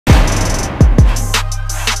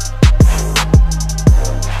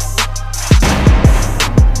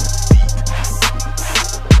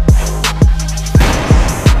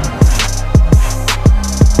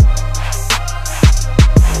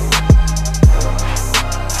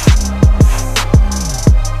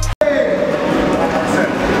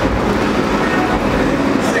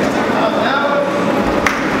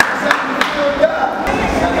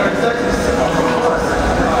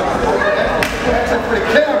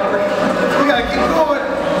gotta keep going.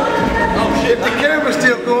 If the camera's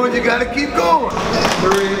still going, you gotta keep going.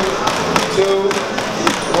 3, 2,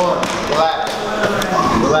 1. Relax.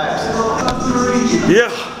 Relax.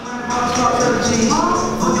 Yeah.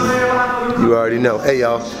 You already know. Hey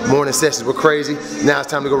y'all, morning sessions were crazy. Now it's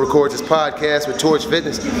time to go record this podcast with Torch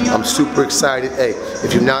Fitness. I'm super excited. Hey,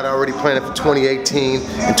 if you're not already planning for 2018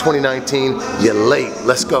 and 2019, you're late.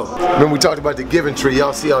 Let's go. Remember we talked about the giving tree.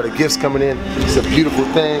 Y'all see all the gifts coming in. It's a beautiful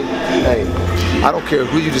thing. Hey, I don't care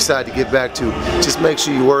who you decide to give back to. Just make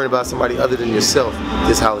sure you're worrying about somebody other than yourself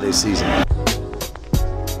this holiday season.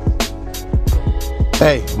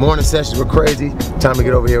 Hey, morning sessions were crazy. Time to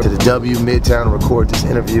get over here to the W Midtown and record this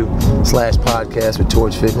interview / podcast with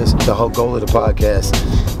Torch Fitness. The whole goal of the podcast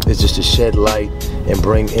is just to shed light and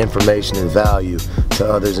bring information and value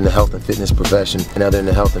to others in the health and fitness profession and others in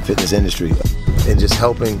the health and fitness industry. And just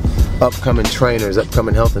helping upcoming trainers,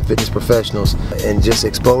 upcoming health and fitness professionals, and just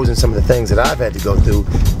exposing some of the things that I've had to go through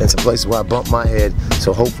and some places where I bumped my head,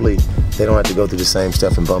 so hopefully they don't have to go through the same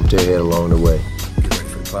stuff and bump their head along the way. Get ready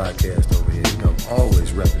for the podcast over here. You know,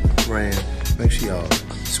 always repping the brand. Make sure y'all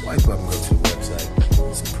swipe up and go to the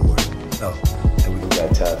website, support it. Oh, and we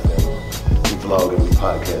got time for that. We vlog and we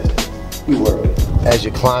podcast. We work it. As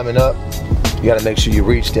you're climbing up, you got to make sure you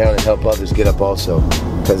reach down and help others get up also,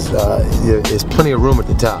 because there's plenty of room at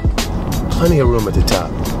the top. Plenty of room at the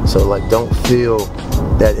top. So like, don't feel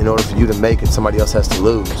that in order for you to make it, somebody else has to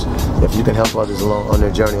lose. If you can help others along on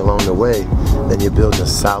their journey along the way, then you're building a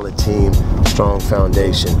solid team, strong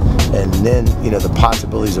foundation, and then the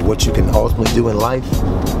possibilities of what you can ultimately do in life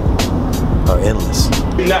are endless.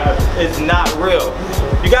 It's not real.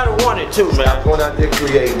 You gotta want it too, man. Stop going out there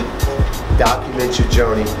creating. Document your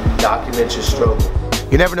journey. Document your struggle.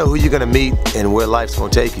 You never know who you're gonna meet and where life's gonna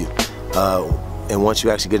take you. And once you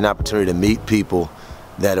actually get an opportunity to meet people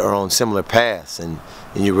that are on similar paths, and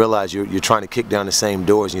you realize you're trying to kick down the same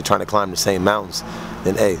doors and you're trying to climb the same mountains,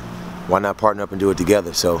 then hey, why not partner up and do it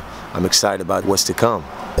together? So I'm excited about what's to come.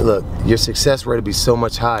 Look, your success rate will be so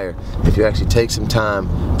much higher if you actually take some time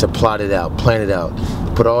to plot it out, plan it out.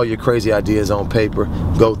 Put all your crazy ideas on paper,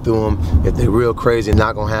 go through them. If they're real crazy and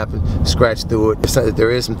not gonna happen, scratch through it. If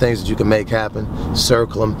there is some things that you can make happen,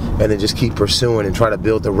 circle them, and then just keep pursuing and try to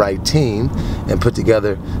build the right team and put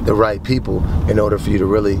together the right people in order for you to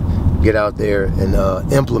really get out there and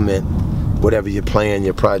implement whatever your plan,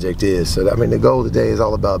 your project is. So I mean, the goal today is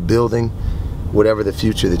all about building whatever the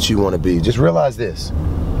future that you want to be. Just realize this.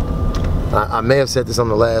 I may have said this on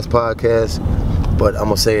the last podcast, but I'm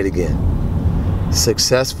gonna say it again.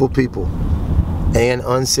 Successful people and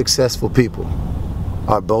unsuccessful people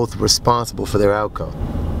are both responsible for their outcome.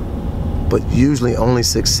 But usually only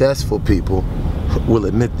successful people will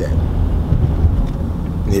admit that.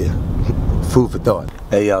 Yeah, food for thought.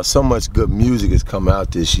 Hey y'all, so much good music has come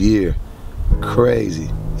out this year. Crazy.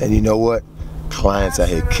 And you know what? Clients out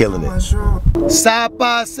here killing it.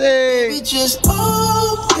 Sapase!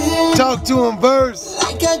 Talk to him, verse.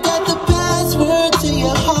 Like I got the password to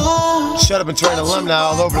your heart. Shut Up and Train alumni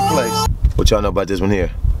all over the place. What y'all know about this one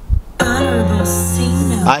here?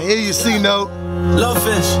 I hear you, C-Note. Low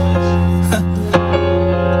fish.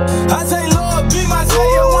 I say, Lord, be my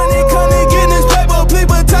savior when it comes to getting this paper.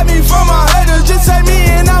 People tell me from my haters. Just say me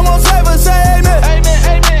and I won't favor. Say amen. Amen,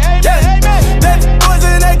 amen, amen, yeah. Amen. That boys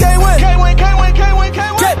in that can't win. Can't win, can't win, can't win,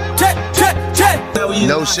 can't win.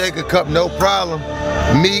 No shaker cup, no problem.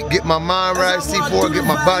 Me, get my mind right. C4, get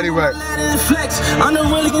my body right. I'm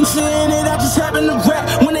not really concerned that I just happened to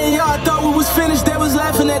rap. When they all thought we was finished, they was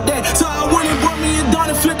laughing at that. So I went and brought me a dawn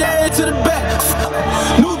and flipped that head to the back.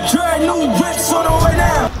 New dread, new bricks on the way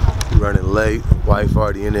now. Running late, wife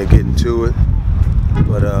already in there getting to it.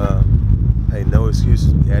 But hey, no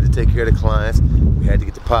excuses. We had to take care of the clients. We had to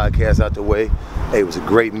get the podcast out the way. Hey, it was a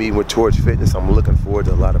great meeting with Torch Fitness. I'm looking forward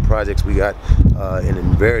to a lot of projects we got in the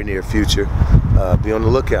very near future. Be on the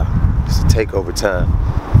lookout. It's a takeover time.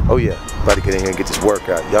 Oh yeah, about to get in here and get this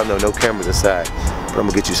workout. Y'all know no cameras inside, but I'm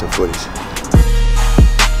gonna get you some footage.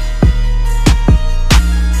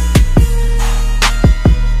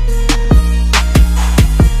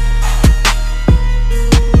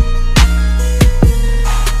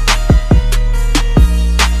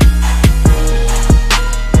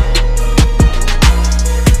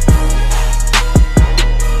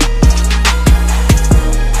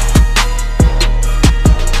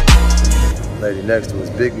 Lady next to us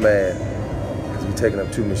big mad because we're taking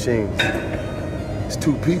up 2 machines. It's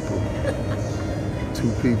 2 people.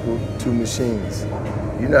 2 people, 2 machines.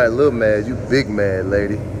 You're not a little mad, you big mad,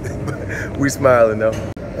 lady. We smiling though.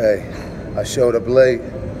 Hey, I showed up late,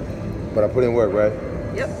 but I put in work, right?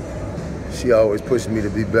 Yep. she always pushes me to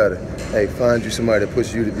be better. Hey, find you somebody that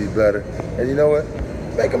pushes you to be better. And you know what?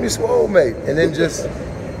 Make them your swole mate. And then just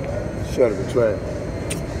shut up and train.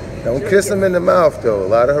 Don't kiss them in the mouth, though. A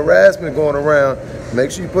lot of harassment going around.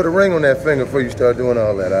 Make sure you put a ring on that finger before you start doing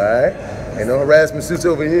all that, all right? Ain't no harassment suits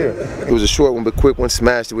over here. It was a short one, but quick one.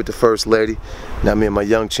 Smashed it with the first lady. Now me and my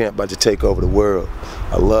young champ about to take over the world.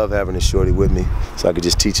 I love having this shorty with me, so I could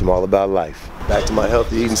just teach him all about life. Back to my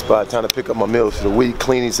healthy eating spot. Time to pick up my meals for the week.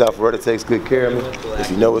 Clean these out. Alpharetta takes good care of me. If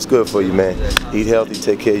you know what's good for you, man. Eat healthy,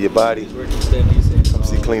 take care of your body. Come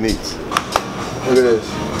see Clean Eats. Look at this.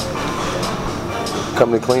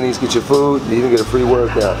 Come to Clean Eats, get your food, you even get a free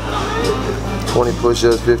workout. 20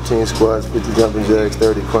 push-ups, 15 squats, 50 jumping jacks,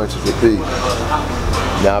 30 crunches, repeat.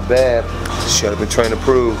 Not bad. Shut up and train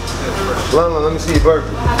approved. London, let me see your burpee.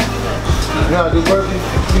 You know how to do burpees?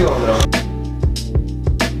 You don't know.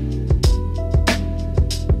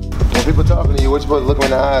 When people talking to you, what you supposed to look them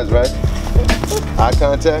in the eyes, right? Eye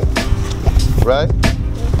contact, right?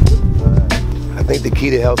 I think the key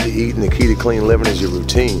to healthy eating, the key to clean living is your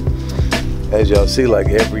routine. As y'all see, like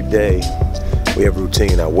every day, we have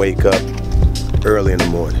routine. I wake up early in the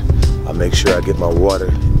morning. I make sure I get my water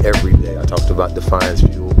every day. I talked about Defiance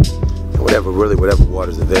Fuel and whatever water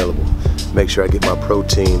is available. Make sure I get my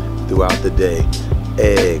protein throughout the day.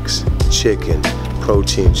 Eggs, chicken,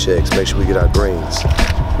 protein shakes. Make sure we get our greens.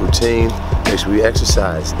 Routine, make sure we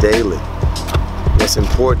exercise daily. What's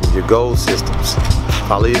important, your goal systems.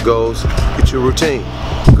 Follow your goals, get your routine.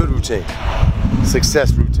 Good routine.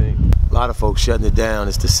 Success routine. A lot of folks shutting it down.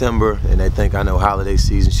 It's December and they think, I know, holiday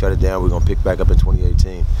season, shut it down, we're gonna pick back up in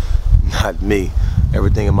 2018. Not me.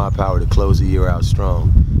 Everything in my power to close the year out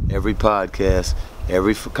strong. Every podcast,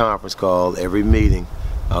 every conference call, every meeting,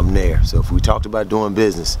 I'm there. So if we talked about doing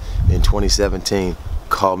business in 2017,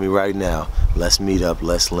 call me right now. Let's meet up,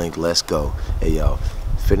 let's link, let's go. Hey y'all,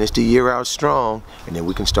 finish the year out strong and then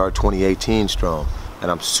we can start 2018 strong.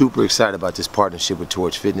 And I'm super excited about this partnership with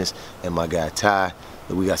Torch Fitness and my guy Ty.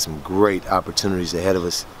 We got some great opportunities ahead of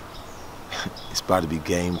us. It's about to be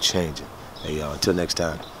game changing. Hey y'all, until next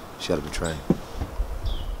time, shut up and train.